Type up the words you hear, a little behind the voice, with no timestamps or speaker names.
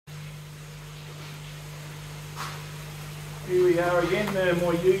here we are again,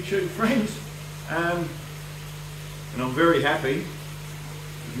 my YouTube friends, and I'm very happy.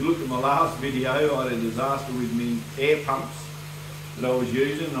 If you look at my last video, I had a disaster with my air pumps that I was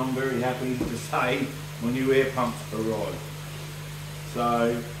using, and I'm very happy to say my new air pumps arrived.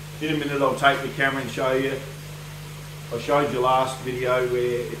 So in a minute I'll take the camera and show you. I showed you last video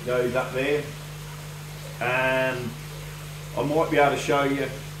where it goes up there, and I might be able to show you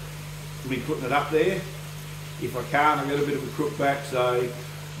me putting it up there. If I can't, I've got a bit of a crook back, so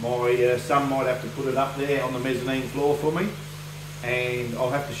my son might have to put it up there on the mezzanine floor for me, and I'll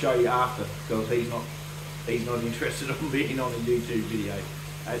have to show you after, because he's not interested in being on a YouTube video.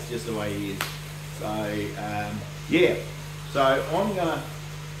 That's just the way he is. So yeah, so I'm going to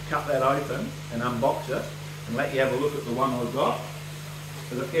cut that open and unbox it and let you have a look at the one I've got.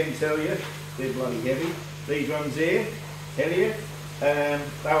 As I can tell you, they're bloody heavy. These ones there, heavier. They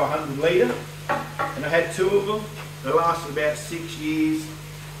were 100 litre, and I had two of them. They lasted about 6 years,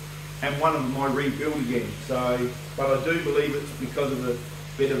 and one of them I rebuilt again. So, but I do believe it's because of a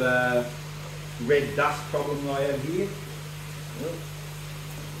bit of a red dust problem I have here.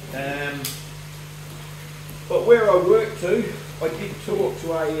 But where I work to, I did talk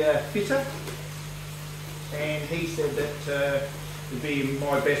to a fitter, and he said that it'd be in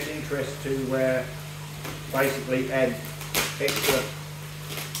my best interest to basically add extra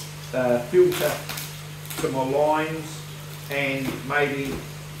filter to my lines, and maybe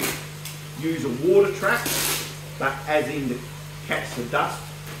use a water trap, but as in to catch the dust,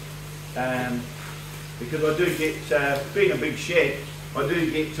 because I do get, being a big shed, I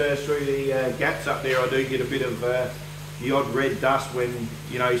do get through the gaps up there, I do get a bit of the odd red dust when,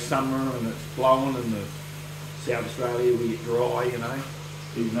 you know, summer and it's blowing, and the South Australia we get dry, you know,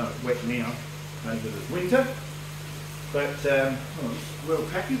 even though it's wet now, maybe it's winter. But oh, it's well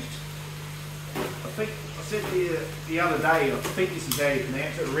packaged. I think I said the other day, I think this is how you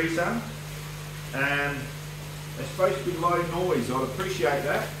pronounce it, Resun. It's supposed to be low noise. I'd appreciate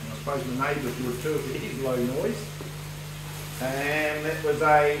that. And I suppose my neighbours would too if it is low noise. And it was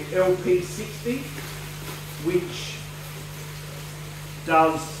a LP60, which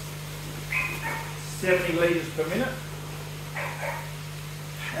does 70 litres per minute.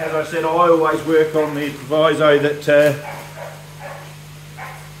 As I said, I always work on the proviso that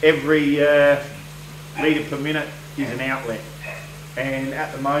every litre per minute is an outlet. And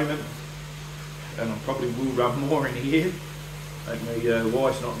at the moment, and I probably will run more in here, like my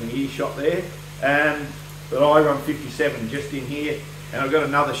wife's not in the earshot there, but I run 57 just in here, and I've got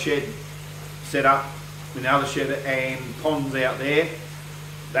another shed set up, another shed and ponds out there.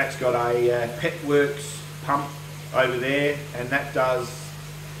 That's got a Petworks pump over there, and that does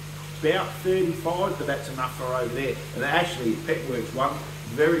about 35, but that's enough for over there. And actually, Petworks one,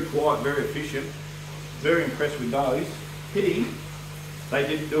 very quiet, very efficient. Very impressed with those. Pity they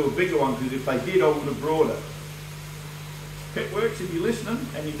didn't do a bigger one, because if they did, I would have brought it. Petworks, if you're listening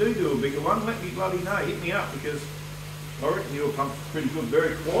and you do a bigger one, let me bloody know. Hit me up, because I reckon your pump's pretty good,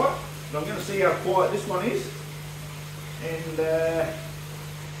 very quiet. But I'm going to see how quiet this one is. And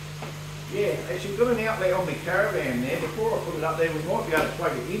yeah, actually got an outlet on my caravan there. Before I put it up there, we might be able to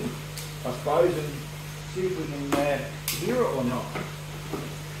plug it in, I suppose, and see if we can hear it or not.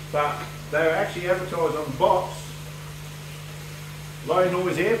 But they're actually advertised on the box, low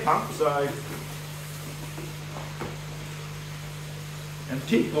noise air pump, so, and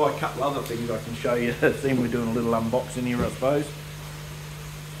tick by a couple other things I can show you. Seeing we're doing a little unboxing here, I suppose.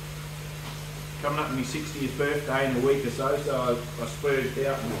 Coming up to my 60th birthday in a week or so, so I splurged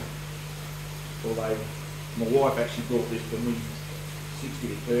out, and although my wife actually bought this for me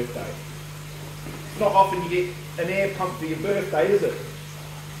 60th birthday. It's not often you get an air pump for your birthday, is it?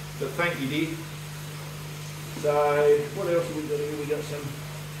 But thank you, dear. So what else have we got here? We got some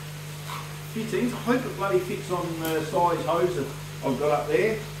fittings. I hope it bloody fits on the size hose that I've got up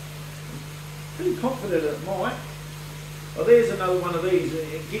there. Pretty confident it might. Oh, there's another one of these.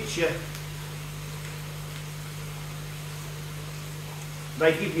 It gets you.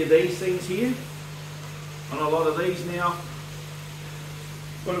 They give you these things here on a lot of these now.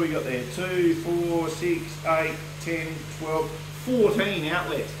 What do we got there? 2, 4, 6, 8, 10, 12, 14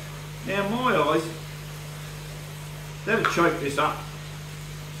 outlets. Now my eyes, that'll choke this up.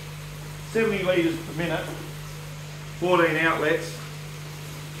 70 litres per minute, 14 outlets.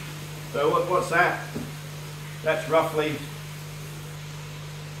 So what's that? That's roughly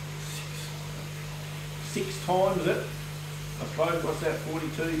six times it. I suppose, what's that,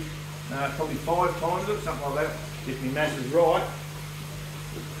 42? No, probably 5 times it, something like that, if my maths is right,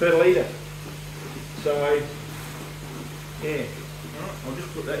 per litre. So, yeah, alright, I'll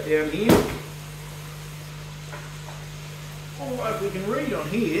just put that down here. although if we can read on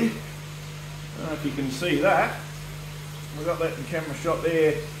here, I don't know if you can see that, we've got that in camera shot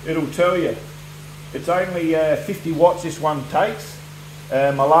there, it'll tell you. It's only 50 watts this one takes.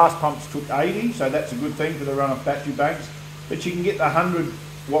 My last pumps took 80, so that's a good thing for the run of battery banks. But you can get the 100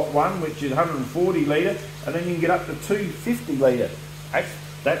 watt one, which is 140 litre, and then you can get up to 250 litre.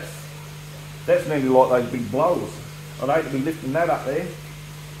 That's nearly like those big blowers. I'd hate to be lifting that up there.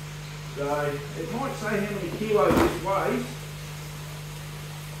 So it might say how many kilos this weighs.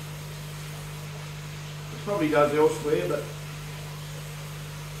 It probably does elsewhere, but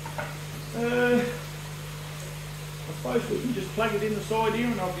I suppose we can just plug it in the side here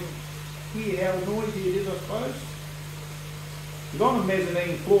and I can hear how noisy it is, I suppose. Because on a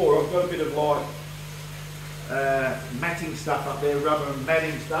mezzanine floor, I've got a bit of like matting stuff up there, rubber and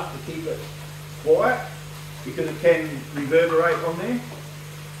matting stuff to keep it quiet, because it can reverberate on there.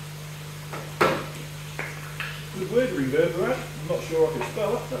 Good word, reverberate. I'm not sure I can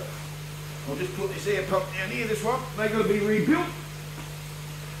spell it, but I'll just put this air pump down here, this one. They've got to be rebuilt.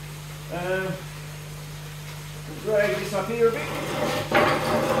 We'll drag this up here a bit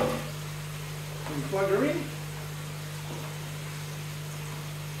and plug her in.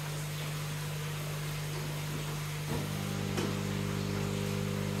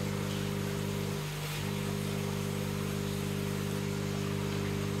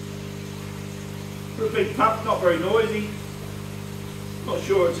 For a big pump, not very noisy. Not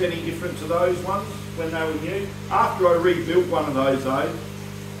sure it's any different to those ones when they were new. After I rebuilt one of those though,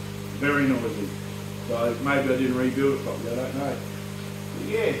 very noisy. So maybe I didn't rebuild it properly, I don't know. But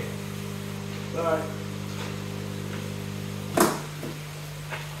yeah. So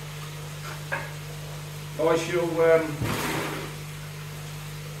I shall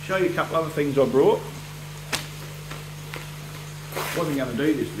show you a couple other things I brought. Wasn't going to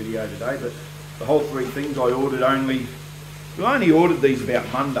do this video today, but the whole 3 things I ordered only, well, I only ordered these about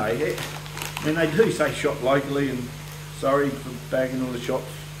Monday. I mean, they do say shop locally, and sorry for bagging all the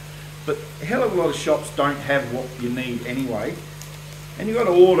shops, but a hell of a lot of shops don't have what you need anyway, and you've got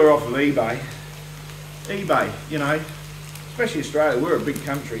to order off of eBay. eBay, you know, especially Australia, we're a big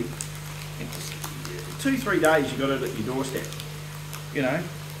country. It's 2-3 days you got it at your doorstep, you know.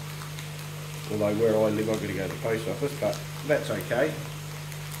 Although where I live, I've got to go to the post office, but that's okay.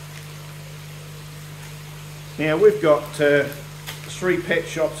 Now we've got 3 pet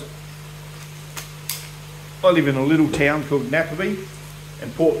shops. I live in a little town called Napperby,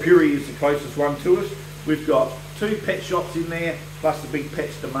 and Port Pirie is the closest one to us. We've got 2 pet shops in there, plus the Big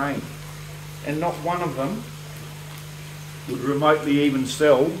Pets Domain, and not one of them would remotely even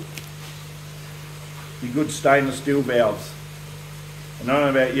sell the good stainless steel valves. And I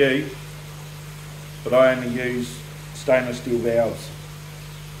don't know about you, but I only use stainless steel valves.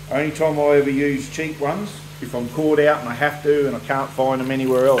 Only time I ever use cheap ones, if I'm caught out and I have to and I can't find them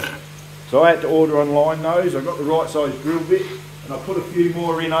anywhere else. So I had to order online those. I got the right size drill bit, and I put a few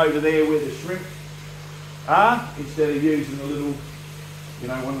more in over there where the shrimp are, instead of using a little, you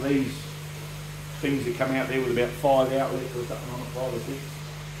know, one of these things that come out there with about 5 outlets or something on it, 5 or 6.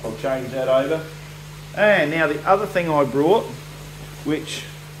 I'll change that over. And now the other thing I brought, which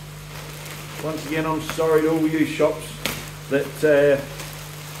once again I'm sorry to all you shops that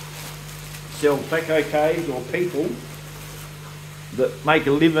sell pleco caves, or people that make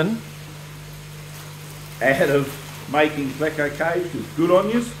a living out of making pleco caves, because good on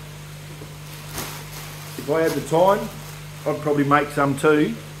yous. If I had the time, I'd probably make some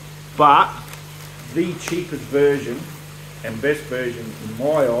too, but the cheapest version and best version in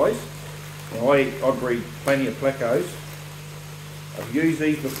my eyes, and I breed plenty of plecos. I've used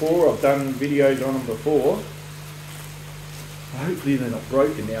these before, I've done videos on them before. Hopefully they're not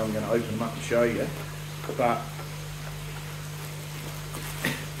broken now. I'm going to open them up and show you. But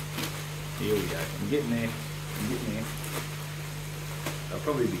here we go. I'm getting there. I'm getting there. They'll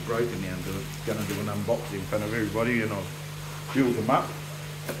probably be broken now. I'm going to do an unboxing in front of everybody, and I'll build them up.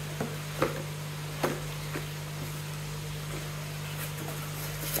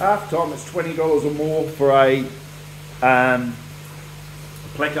 Half time it's $20 or more for a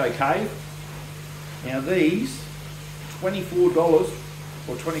pleco cave. Now these, $24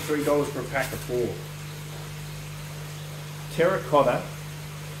 or $23 for a pack of 4. Terracotta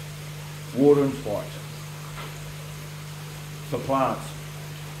water and spikes for plants.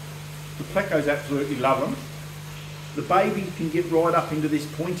 The plecos absolutely love them. The babies can get right up into this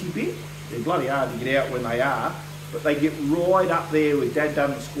pointy bit. They're bloody hard to get out when they are, but they get right up there where Dad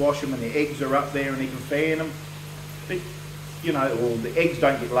doesn't squash them, and their eggs are up there and he can fan them. But, you know, or the eggs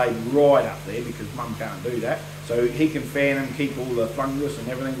don't get laid right up there because Mum can't do that. So he can fan them, keep all the fungus and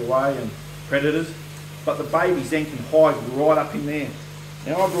everything away and predators. but the babies then can hide right up in there.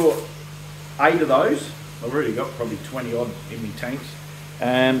 Now I brought 8 of those. I've already got probably 20 odd in my tanks.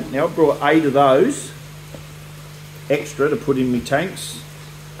 Now I brought 8 of those extra to put in my tanks.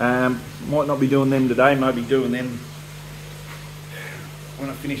 Might not be doing them today, maybe doing them when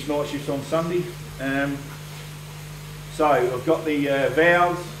I finish night shifts on Sunday. So I've got the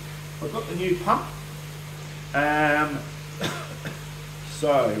valves, I've got the new pump.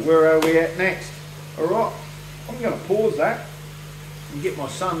 So where are we at next? Alright, I'm going to pause that and get my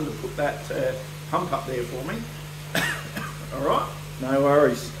son to put that pump up there for me. Alright, no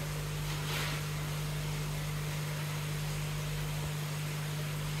worries.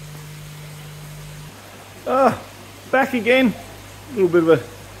 Back again. A little bit of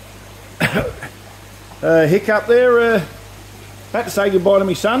a hiccup there. Had to say goodbye to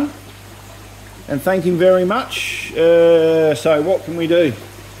my son and thank him very much. So what can we do?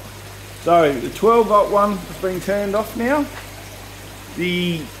 So the 12 volt one has been turned off now.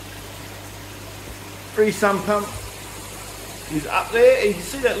 The free sump pump is up there. You can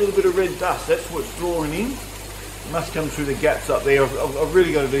see that little bit of red dust. That's what's drawing in. It must come through the gaps up there. I've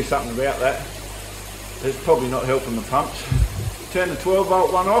really got to do something about that. It's probably not helping the pumps. Turn the 12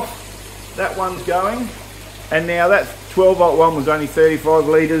 volt one off. That one's going. And now that 12 volt one was only 35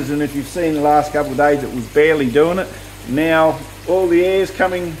 litres, and if you've seen the last couple of days it was barely doing it. Now all the air's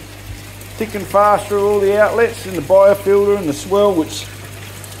coming thick and fast through all the outlets and the biofilter and the swell, which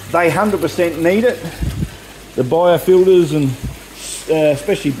they 100% need it. The biofilters, and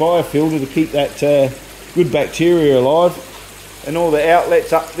especially biofilter, to keep that good bacteria alive, and all the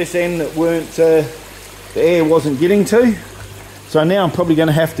outlets up this end that weren't the air wasn't getting to. So now I'm probably going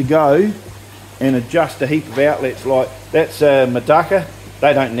to have to go and adjust a heap of outlets. Like that's Medaka.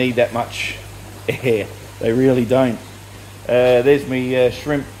 They don't need that much air. They really don't. There's me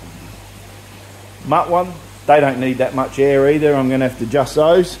shrimp mutt one. They don't need that much air either. I'm going to have to adjust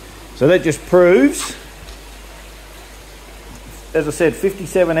those. So that just proves, as I said,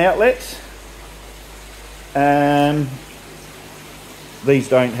 57 outlets. These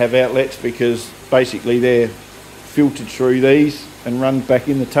don't have outlets because basically they're filtered through these and run back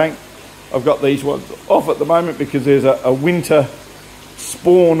in the tank. I've got these ones off at the moment because there's a winter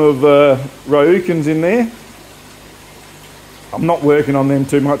spawn of Ryoukans in there. I'm not working on them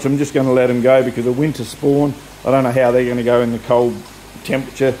too much. I'm just going to let them go because a winter spawn, I don't know how they're going to go in the cold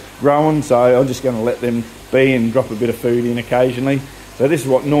temperature growing, so I'm just going to let them be and drop a bit of food in occasionally. So this is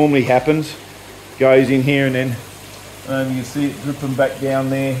what normally happens. Goes in here and then you can see it dripping back down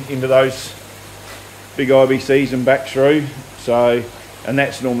there into those big IBCs and back through. So, and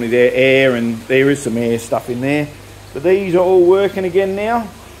that's normally their air, and there is some air stuff in there. But these are all working again now.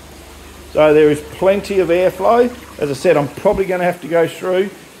 So there is plenty of airflow. As I said, I'm probably going to have to go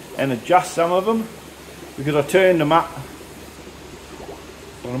through and adjust some of them because I turned them up.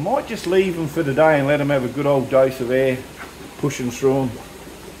 But I might just leave them for today and let them have a good old dose of air pushing through them.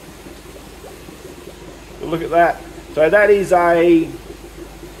 But look at that. So that is a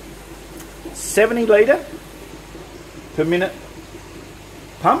 70 litre per minute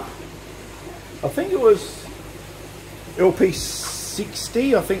pump. I think it was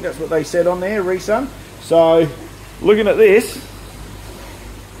LP60, I think that's what they said on there, Resun. So looking at this,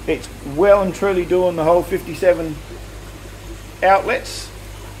 it's well and truly doing the whole 57 outlets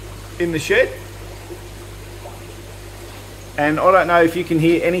in the shed. And I don't know if you can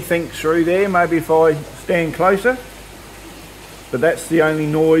hear anything through there, maybe if I stand closer, but that's the only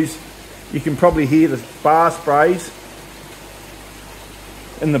noise. You can probably hear the bar sprays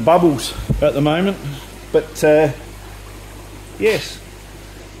and the bubbles at the moment, but yes,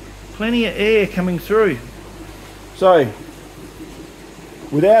 plenty of air coming through. So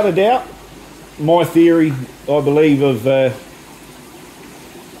without a doubt, my theory, I believe, of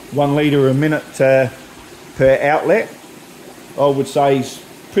 1 litre a minute per outlet, I would say is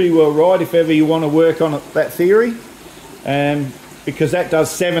pretty well right if ever you want to work on it, that theory, because that does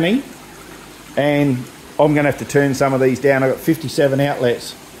 70, and I'm going to have to turn some of these down. I've got 57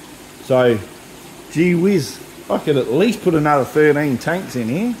 outlets, so gee whiz, I could at least put another 13 tanks in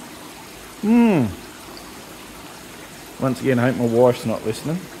here. Once again, I hope my wife's not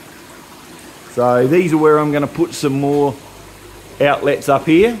listening. So these are where I'm going to put some more outlets up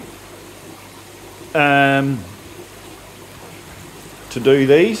here to do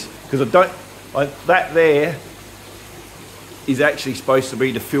these, because that there is actually supposed to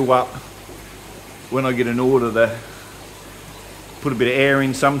be to fill up when I get an order to put a bit of air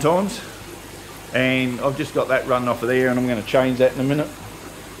in sometimes, and I've just got that running off of there, and I'm going to change that in a minute.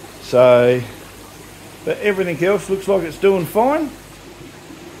 So, but everything else looks like it's doing fine.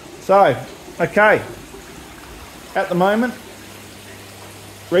 So, okay, at the moment,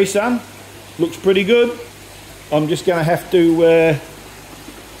 Resun, looks pretty good. I'm just going to have to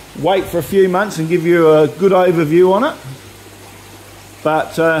wait for a few months and give you a good overview on it.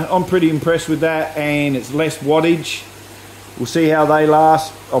 But I'm pretty impressed with that, and it's less wattage. We'll see how they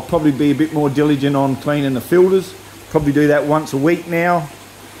last. I'll probably be a bit more diligent on cleaning the filters. Probably do that once a week now.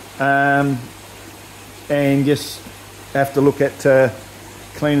 And just have to look at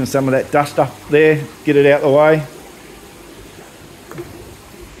cleaning some of that dust up there, get it out the way.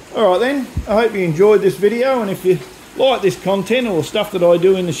 Alright then, I hope you enjoyed this video, and if you like this content or stuff that I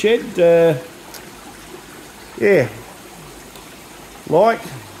do in the shed, yeah, like,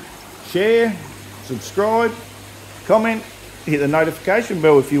 share, subscribe, comment, hit the notification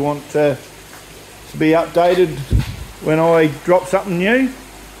bell if you want to be updated when I drop something new.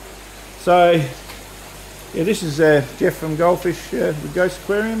 So yeah, this is Jeff from Goldfish with Ghost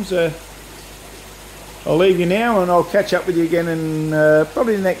Aquariums. I'll leave you now, and I'll catch up with you again in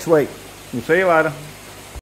probably next week. We'll see you later.